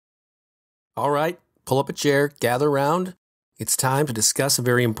All right, pull up a chair, gather around. It's time to discuss a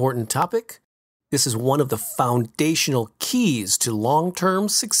very important topic. This is one of the foundational keys to long-term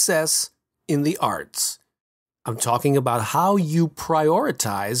success in the arts. I'm talking about how you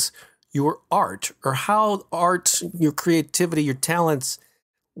prioritize your art, or how art, your creativity, your talents,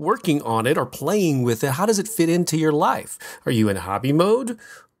 working on it or playing with it, how does it fit into your life? Are you in hobby mode?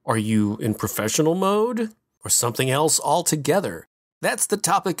 Are you in professional mode? Or something else altogether? That's the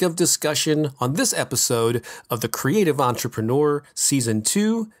topic of discussion on this episode of The Creative Entrepreneur, Season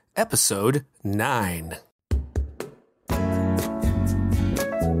 2, Episode 9.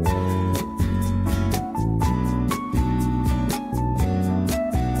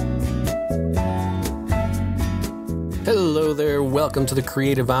 Hello there, welcome to The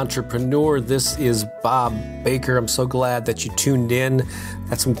Creative Entrepreneur. This is Bob Baker. I'm so glad that you tuned in.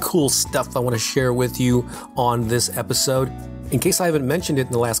 Got some cool stuff I want to share with you on this episode. In case I haven't mentioned it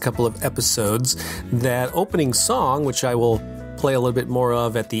in the last couple of episodes, that opening song, which I will play a little bit more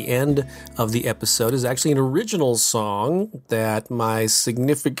of at the end of the episode, is actually an original song that my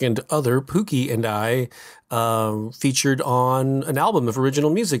significant other, Pooki, and I featured on an album of original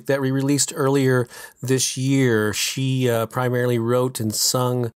music that we released earlier this year. She primarily wrote and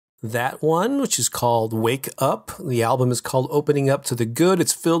sung that one, which is called Wake Up. The album is called Opening Up to the Good.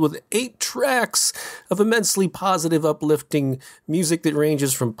 It's filled with 8 tracks of immensely positive, uplifting music that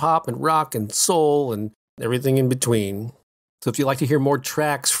ranges from pop and rock and soul and everything in between. So if you'd like to hear more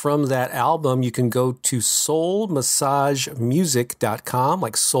tracks from that album, you can go to soulmassagemusic.com,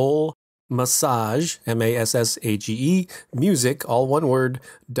 like soul massage, M-A-S-S-A-G-E, music, all one word,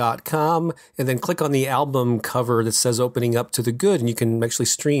 .com, and then click on the album cover that says Opening Up to the Good, and you can actually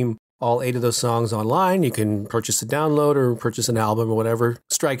stream all 8 of those songs online. You can purchase a download or purchase an album or whatever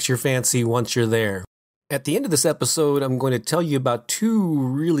strikes your fancy once you're there. At the end of this episode, I'm going to tell you about 2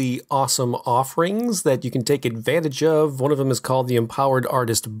 really awesome offerings that you can take advantage of. One of them is called the Empowered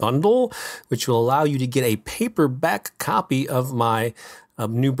Artist Bundle, which will allow you to get a paperback copy of my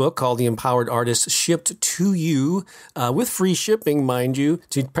new book called The Empowered Artist, shipped to you with free shipping, mind you,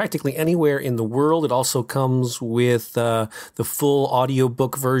 to practically anywhere in the world. It also comes with the full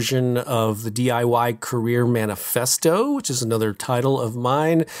audiobook version of the DIY Career Manifesto, which is another title of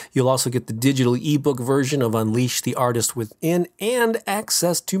mine. You'll also get the digital ebook version of Unleash the Artist Within and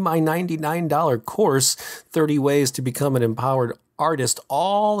access to my $99 course, 30 Ways to Become an Empowered Artist.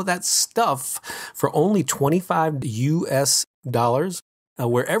 All of that stuff for only $25 US.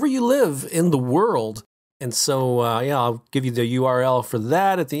 Wherever you live in the world. And so, I'll give you the URL for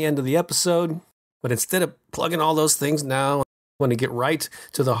that at the end of the episode. But instead of plugging all those things now, I want to get right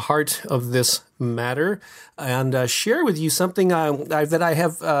to the heart of this matter and share with you something that I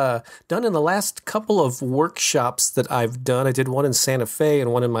have done in the last couple of workshops that I've done. I did one in Santa Fe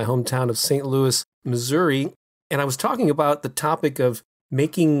and one in my hometown of St. Louis, Missouri. And I was talking about the topic of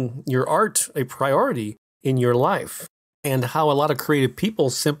making your art a priority in your life, and how a lot of creative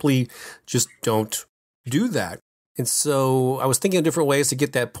people simply just don't do that. And so I was thinking of different ways to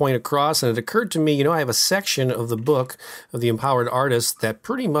get that point across, and it occurred to me, I have a section of the book of The Empowered Artist that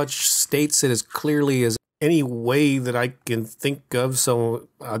pretty much states it as clearly as any way that I can think of. So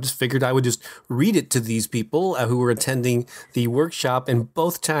I just figured I would just read it to these people who were attending the workshop, and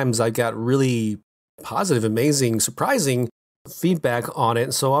both times I got really positive, amazing, surprising feedback on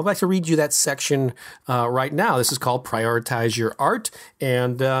it. So I'd like to read you that section right now. This is called Prioritize Your Art,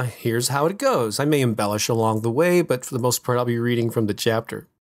 and here's how it goes. I may embellish along the way, but for the most part, I'll be reading from the chapter.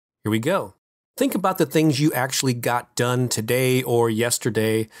 Here we go. Think about the things you actually got done today or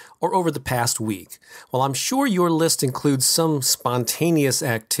yesterday or over the past week. While I'm sure your list includes some spontaneous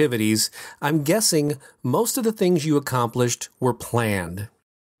activities, I'm guessing most of the things you accomplished were planned.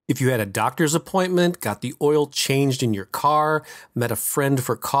 If you had a doctor's appointment, got the oil changed in your car, met a friend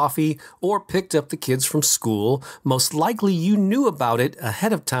for coffee, or picked up the kids from school, most likely you knew about it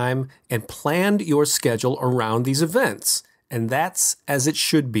ahead of time and planned your schedule around these events. And that's as it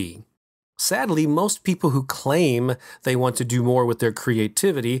should be. Sadly, most people who claim they want to do more with their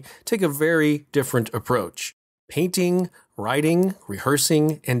creativity take a very different approach. Painting, writing,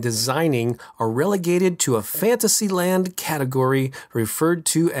 rehearsing, and designing are relegated to a Fantasyland category referred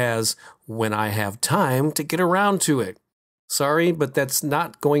to as when I have time to get around to it. Sorry, but that's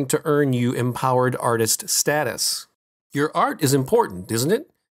not going to earn you empowered artist status. Your art is important, isn't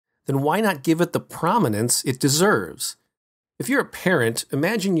it? Then why not give it the prominence it deserves? If you're a parent,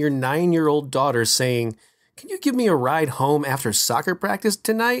 imagine your 9-year-old daughter saying, "Can you give me a ride home after soccer practice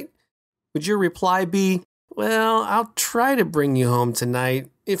tonight?" Would your reply be, "Well, I'll try to bring you home tonight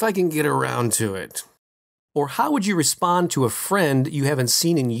if I can get around to it"? Or how would you respond to a friend you haven't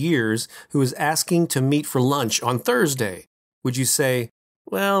seen in years who is asking to meet for lunch on Thursday? Would you say,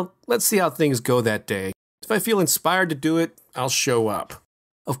 well, let's see how things go that day. If I feel inspired to do it, I'll show up.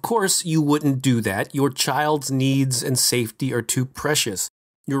 Of course, you wouldn't do that. Your child's needs and safety are too precious.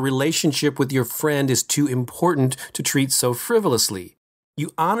 Your relationship with your friend is too important to treat so frivolously.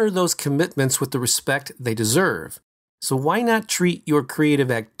 You honor those commitments with the respect they deserve. So why not treat your creative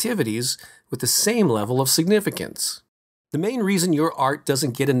activities with the same level of significance? The main reason your art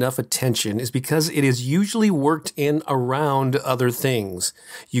doesn't get enough attention is because it is usually worked in around other things.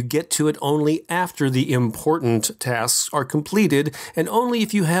 You get to it only after the important tasks are completed, and only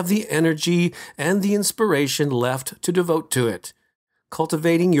if you have the energy and the inspiration left to devote to it.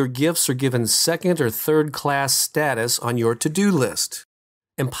 Cultivating your gifts are given second or third class status on your to-do list.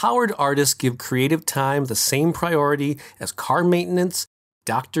 Empowered artists give creative time the same priority as car maintenance,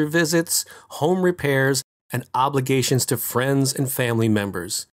 doctor visits, home repairs, and obligations to friends and family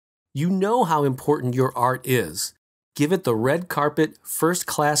members. You know how important your art is. Give it the red carpet,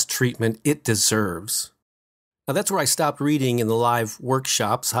 first-class treatment it deserves. Now, that's where I stopped reading in the live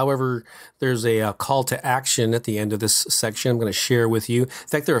workshops. However, there's a call to action at the end of this section I'm going to share with you. In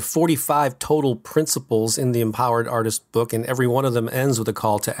fact, there are 45 total principles in the Empowered Artist book, and every one of them ends with a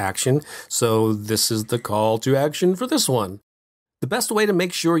call to action. So this is the call to action for this one. The best way to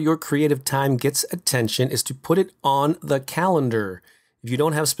make sure your creative time gets attention is to put it on the calendar. If you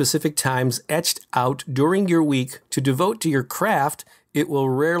don't have specific times etched out during your week to devote to your craft, it will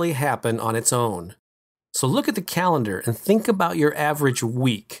rarely happen on its own. So look at the calendar and think about your average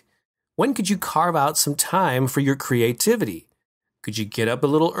week. When could you carve out some time for your creativity? Could you get up a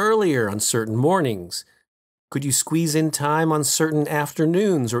little earlier on certain mornings? Could you squeeze in time on certain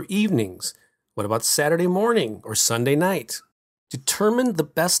afternoons or evenings? What about Saturday morning or Sunday night? Determine the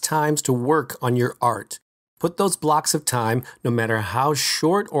best times to work on your art. Put those blocks of time, no matter how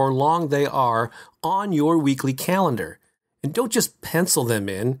short or long they are, on your weekly calendar. And don't just pencil them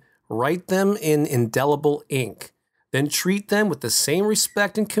in, write them in indelible ink. Then treat them with the same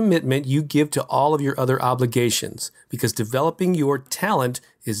respect and commitment you give to all of your other obligations, because developing your talent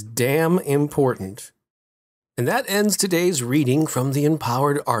is damn important. And that ends today's reading from The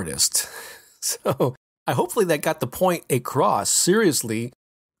Empowered Artist. So, hopefully that got the point across. Seriously,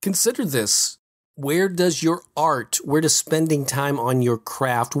 consider this. Where does your art, where does spending time on your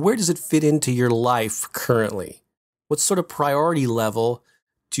craft, where does it fit into your life currently? What sort of priority level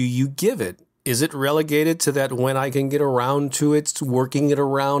do you give it? Is it relegated to that when I can get around to it, working it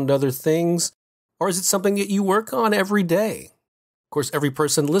around other things? Or is it something that you work on every day? Of course, every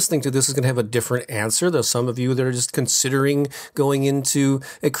person listening to this is going to have a different answer. There's some of you that are just considering going into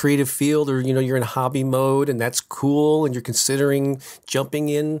a creative field, or, you're in hobby mode and that's cool and you're considering jumping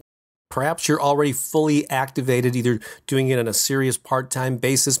in. Perhaps you're already fully activated, either doing it on a serious part-time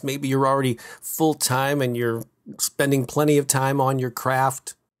basis. Maybe you're already full-time and you're spending plenty of time on your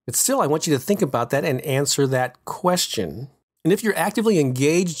craft. But still, I want you to think about that and answer that question. And if you're actively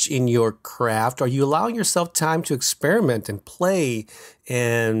engaged in your craft, are you allowing yourself time to experiment and play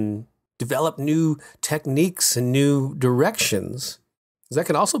and develop new techniques and new directions? Because that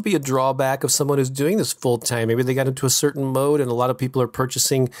can also be a drawback of someone who's doing this full time. Maybe they got into a certain mode and a lot of people are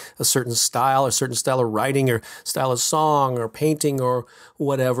purchasing a certain style of writing or style of song or painting or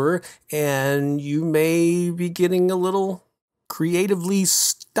whatever. And you may be getting a little creatively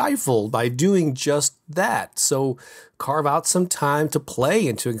stifled by doing just that. So carve out some time to play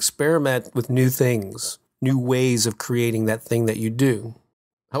and to experiment with new things, new ways of creating that thing that you do.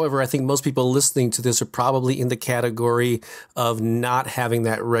 However, I think most people listening to this are probably in the category of not having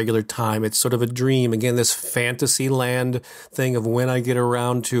that regular time. It's sort of a dream. Again, this fantasy land thing of when I get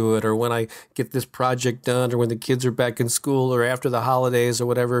around to it, or when I get this project done, or when the kids are back in school, or after the holidays, or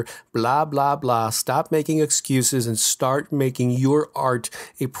whatever, blah, blah, blah. Stop making excuses and start making your art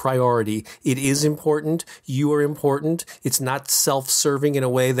a priority. It is important. You are important. It's not self-serving in a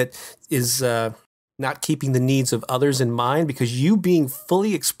way that is not keeping the needs of others in mind, because you being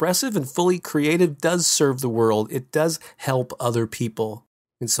fully expressive and fully creative does serve the world. It does help other people.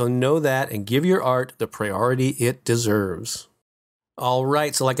 And so know that and give your art the priority it deserves. All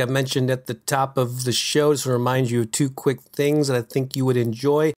right, so like I mentioned at the top of the show, just to remind you of two quick things that I think you would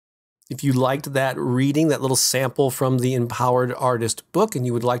enjoy. If you liked that reading, that little sample from the Empowered Artist book, and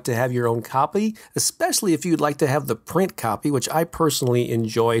you would like to have your own copy, especially if you'd like to have the print copy, which I personally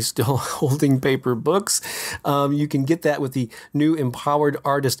enjoy still holding paper books, you can get that with the new Empowered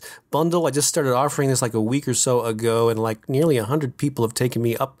Artist bundle. I just started offering this like a week or so ago, and like nearly 100 people have taken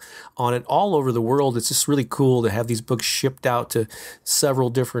me up on it all over the world. It's just really cool to have these books shipped out to several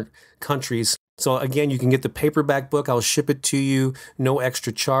different countries. So again, you can get the paperback book. I'll ship it to you, no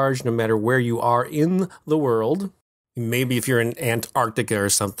extra charge, no matter where you are in the world. Maybe if you're in Antarctica or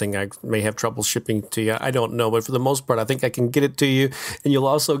something, I may have trouble shipping to you. I don't know, but for the most part, I think I can get it to you. And you'll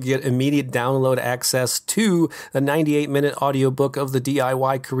also get immediate download access to the 98-minute audiobook of the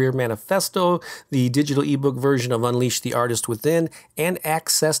DIY Career Manifesto, the digital ebook version of Unleash the Artist Within, and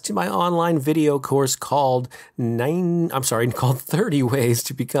access to my online video course called 30 Ways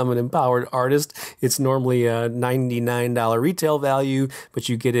to Become an Empowered Artist. It's normally a $99 retail value, but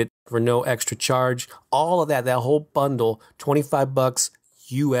you get it for no extra charge. All of that whole bundle, $25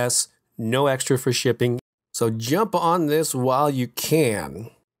 US, no extra for shipping. So jump on this while you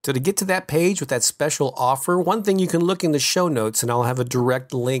can. So to get to that page with that special offer, one thing you can look in the show notes, and I'll have a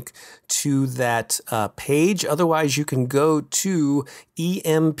direct link to that page. Otherwise, you can go to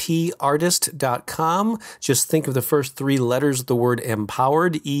empartist.com. Just think of the first three letters of the word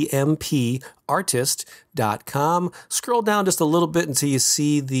empowered, empartist.com. Scroll down just a little bit until you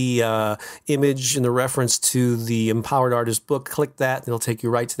see the image and the reference to the Empowered Artist book. Click that, and it'll take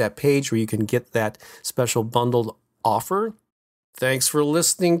you right to that page where you can get that special bundled offer. Thanks for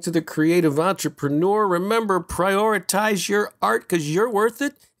listening to The Creative Entrepreneur. Remember, prioritize your art because you're worth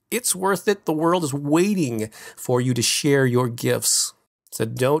it. It's worth it. The world is waiting for you to share your gifts. So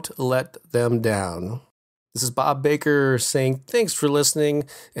don't let them down. This is Bob Baker saying thanks for listening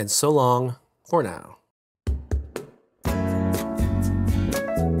and so long for now.